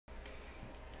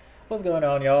What's going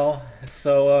on, y'all?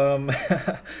 So,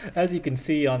 as you can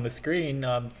see on the screen,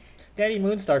 Dani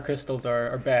Moonstar crystals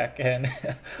are back, and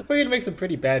we're gonna make some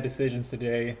pretty bad decisions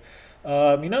today.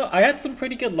 I had some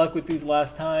pretty good luck with these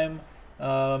last time.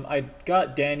 I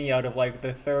got Dani out of like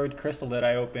the third crystal that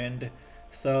I opened.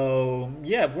 So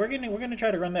yeah, we're gonna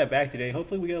try to run that back today.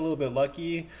 Hopefully we get a little bit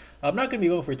lucky. I'm not gonna be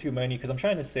going for too many because I'm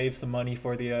trying to save some money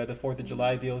for the 4th of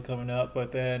July deal coming up.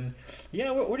 But then,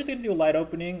 yeah, we're just gonna do a light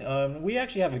opening. We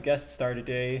actually have a guest star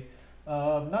today.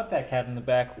 Not that cat in the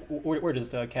back. We're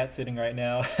just cat sitting right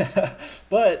now.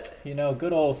 But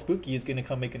good old Spooky is gonna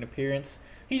come make an appearance.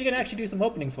 He's gonna actually do some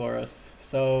openings for us.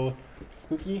 So,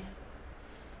 Spooky,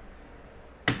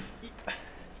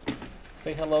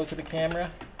 say hello to the camera.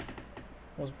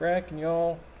 Was bracking,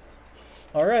 y'all.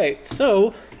 All right,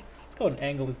 so let's go and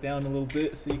angle this down a little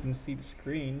bit so you can see the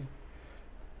screen.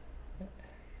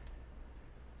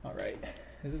 All right,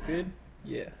 is this good?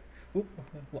 Yeah. Oop,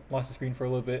 lost the screen for a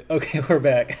little bit. Okay, we're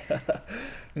back.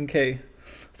 Okay,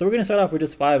 so we're gonna start off with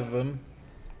just 5 of them.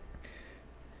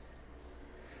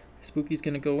 Spooky's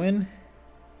gonna go in.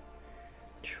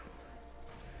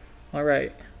 All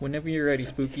right, whenever you're ready,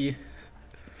 Spooky.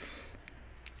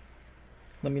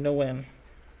 Let me know when.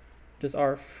 Just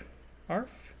ARF. ARF?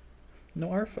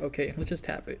 No ARF? Okay, let's just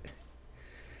tap it.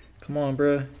 Come on,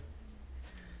 bruh.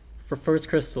 For first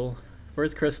crystal.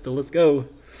 First crystal, let's go.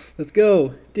 Let's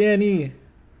go. Dani.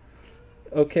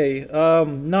 Okay,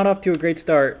 not off to a great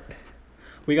start.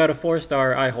 We got a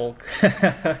 4-star Eye Hulk.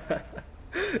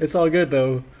 It's all good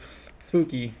though.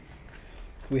 Spooky.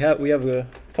 We have a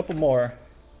couple more.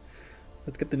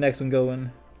 Let's get the next one going.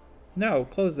 No,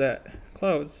 close that.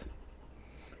 Close.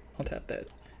 I'll tap that.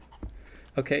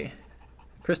 Okay,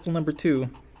 crystal number 2.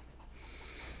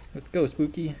 Let's go,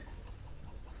 Spooky.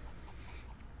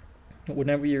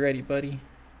 Whenever you're ready, buddy.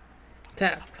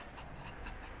 Tap.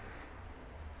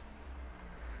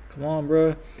 Come on,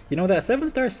 bro. You know that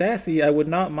 7-star Sassy, I would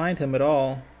not mind him at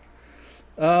all.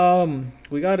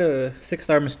 We got a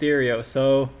 6-star Mysterio,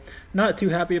 so not too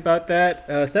happy about that.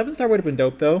 7-star would have been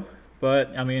dope though,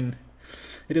 but I mean,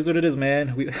 it is what it is,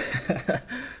 man.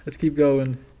 Let's keep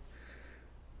going.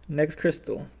 Next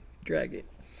crystal. Drag it.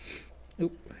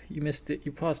 Oop, you missed it.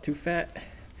 You paused too fat.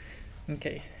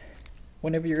 Okay.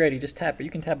 Whenever you're ready, just tap it. You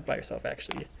can tap it by yourself,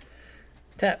 actually.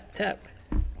 Tap, tap.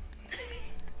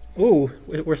 Ooh,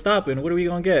 we're stopping. What are we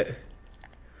gonna get?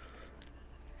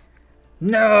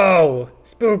 No!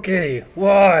 Spooky!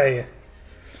 Why?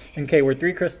 Okay, we're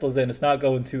 3 crystals in. It's not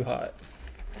going too hot.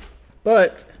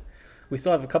 But we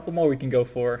still have a couple more we can go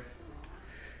for.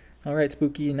 Alright,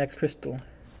 Spooky, next crystal.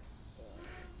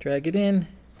 Drag it in.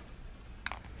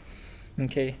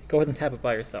 Okay, go ahead and tap it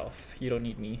by yourself. You don't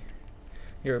need me.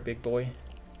 You're a big boy.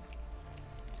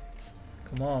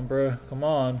 Come on, bro. Come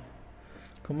on.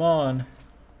 Come on.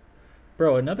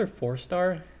 Bro, another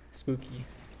 4-star? Spooky.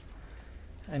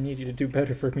 I need you to do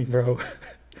better for me, bro.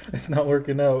 It's not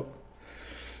working out.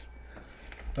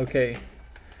 Okay.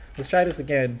 Let's try this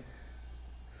again.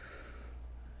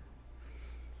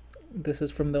 This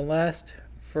is from the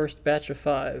first batch of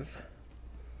 5.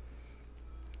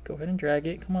 Go ahead and drag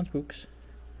it. Come on, Spooks.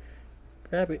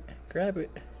 Grab it. Grab it.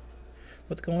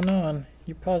 What's going on?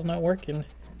 Your paw's not working.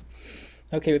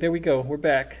 Okay, there we go. We're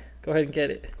back. Go ahead and get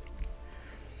it.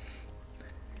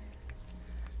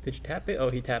 Did you tap it? Oh,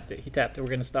 he tapped it. He tapped it.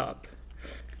 We're gonna stop.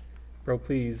 Bro,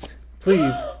 please.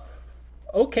 Please.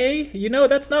 Okay,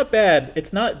 that's not bad.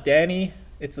 It's not Dani.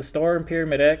 It's a Storm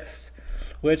Pyramid X,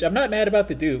 which I'm not mad about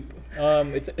the dupe.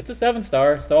 It's a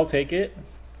 7-star, so I'll take it.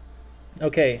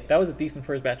 Okay, that was a decent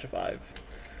first batch of 5.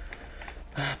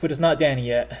 But it's not Dani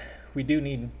yet. We do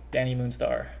need Dani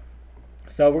Moonstar.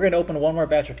 So we're going to open one more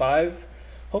batch of 5.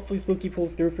 Hopefully Spooky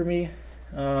pulls through for me.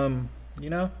 That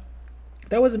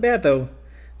wasn't bad though.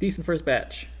 Decent first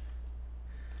batch.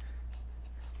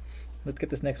 Let's get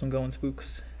this next one going,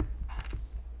 Spooks.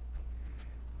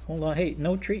 Hold on. Hey,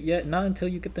 no treat yet. Not until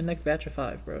you get the next batch of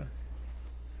 5, bro.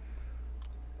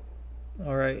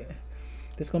 Alright.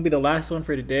 This is going to be the last one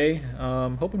for today.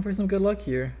 Hoping for some good luck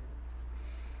here.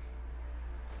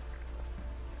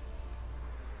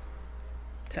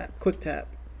 Tap, quick tap.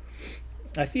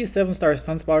 I see a 7-star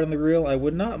Sunspot in the reel. I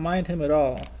would not mind him at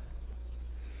all.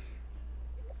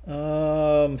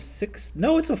 6.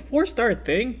 No, it's a 4-star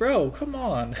thing, bro. Come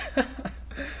on.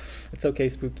 It's okay,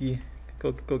 Spooky.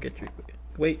 Go get treat.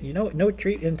 Wait, no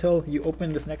treat until you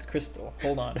open this next crystal.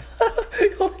 Hold on.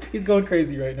 He's going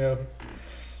crazy right now.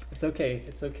 It's okay.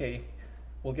 It's okay.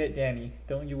 We'll get Dani.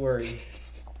 Don't you worry.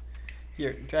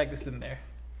 Here, drag this in there.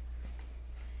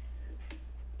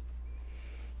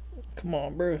 Come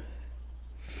on, bro.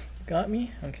 Got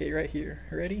me? Okay, right here.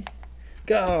 Ready?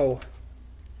 Go!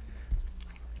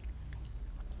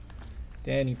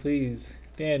 Danny, please.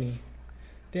 Danny.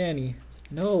 Danny.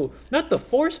 No, not the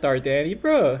 4-star Danny,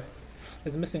 bruh.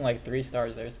 It's missing like 3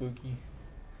 stars there, Spooky.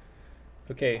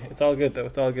 Okay, it's all good though.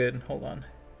 It's all good. Hold on.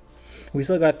 We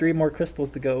still got 3 more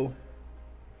crystals to go.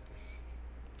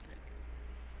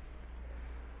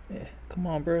 Yeah, come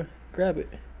on, bro. Grab it.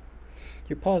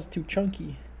 Your paw's too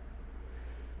chunky.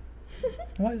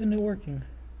 Why isn't it working?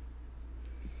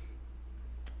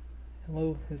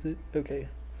 Hello? Is it? Okay.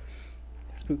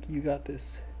 Spooky, you got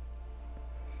this.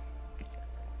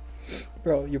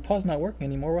 Bro, your paw's not working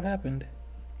anymore. What happened?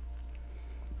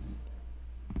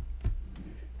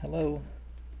 Hello?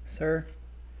 Sir?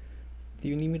 Do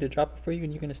you need me to drop it for you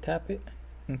and you can just tap it?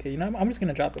 Okay, you know, I'm just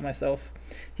gonna drop it myself.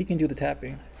 He can do the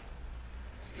tapping.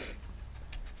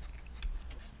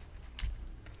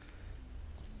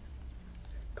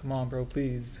 Come on, bro,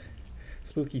 please.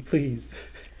 Spooky, please.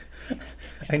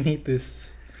 I need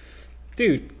this.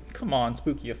 Dude, come on,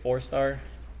 Spooky, a 4-star.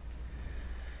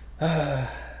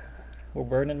 We're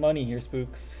burning money here,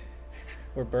 Spooks.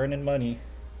 We're burning money.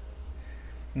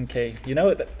 Okay, you know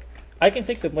what? I can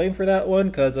take the blame for that one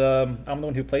because I'm the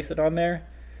one who placed it on there.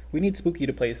 We need Spooky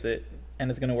to place it, and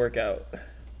it's going to work out.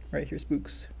 Right here,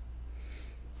 Spooks.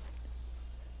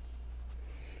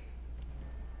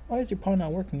 Why is your paw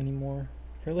not working anymore?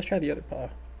 Here, let's try the other paw.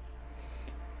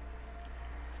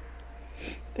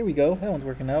 There we go. That one's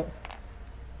working out.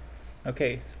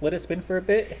 Okay, let it spin for a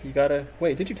bit. You gotta...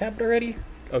 Wait, did you tap it already?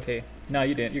 Okay. No,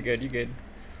 you didn't. You're good. You're good.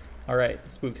 Alright,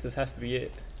 Spooks, this has to be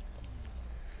it.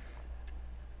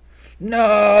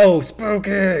 No!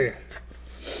 Spooky!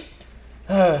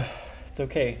 It's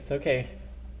okay. It's okay.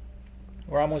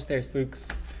 We're almost there,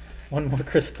 Spooks. One more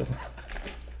crystal.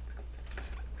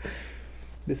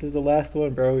 This is the last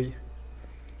one, bro.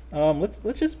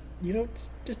 Let's just, you know,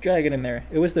 just drag it in there.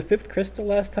 It was the 5th crystal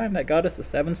last time that got us a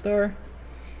 7-star.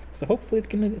 So hopefully it's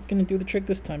gonna do the trick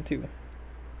this time too.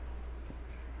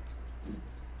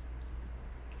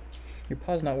 Your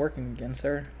paw's not working again,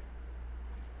 sir.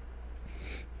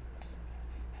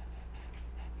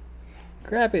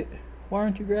 Grab it. Why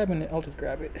aren't you grabbing it? I'll just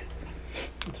grab it.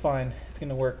 It's fine. It's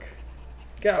gonna work.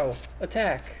 Go.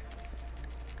 Attack.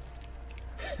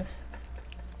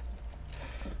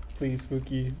 Please,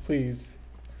 Spooky. Please.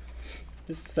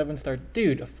 Just 7-star.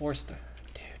 Dude, a 4-star.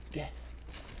 Dude.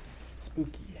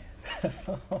 Spooky.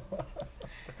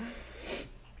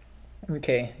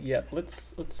 Okay, yep.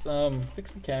 Let's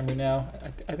fix the camera now.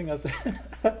 I think that's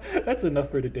that's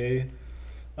enough for today.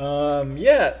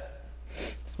 Yeah.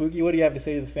 Spooky, what do you have to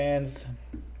say to the fans?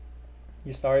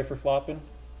 You're sorry for flopping?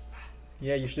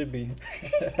 Yeah, you should be.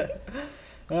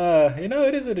 You know,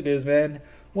 it is what it is, man.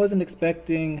 Wasn't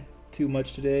expecting too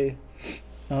much today.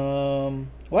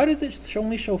 Why does it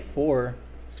only show 4?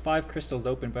 It's 5 crystals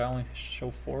open, but I only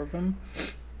show 4 of them.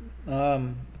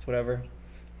 It's whatever.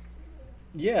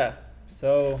 Yeah,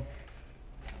 so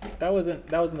that wasn't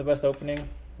the best opening.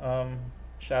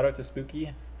 Shout out to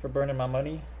Spooky for burning my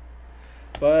money.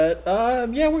 But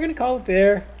yeah, we're gonna call it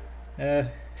there.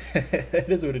 It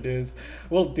is what it is.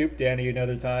 We'll dupe Danny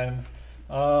another time,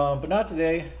 but not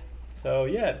today. So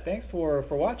yeah, thanks for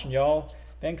watching, y'all.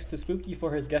 Thanks to Spooky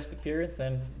for his guest appearance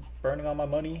and burning all my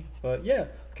money. But yeah,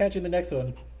 catch you in the next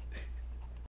one.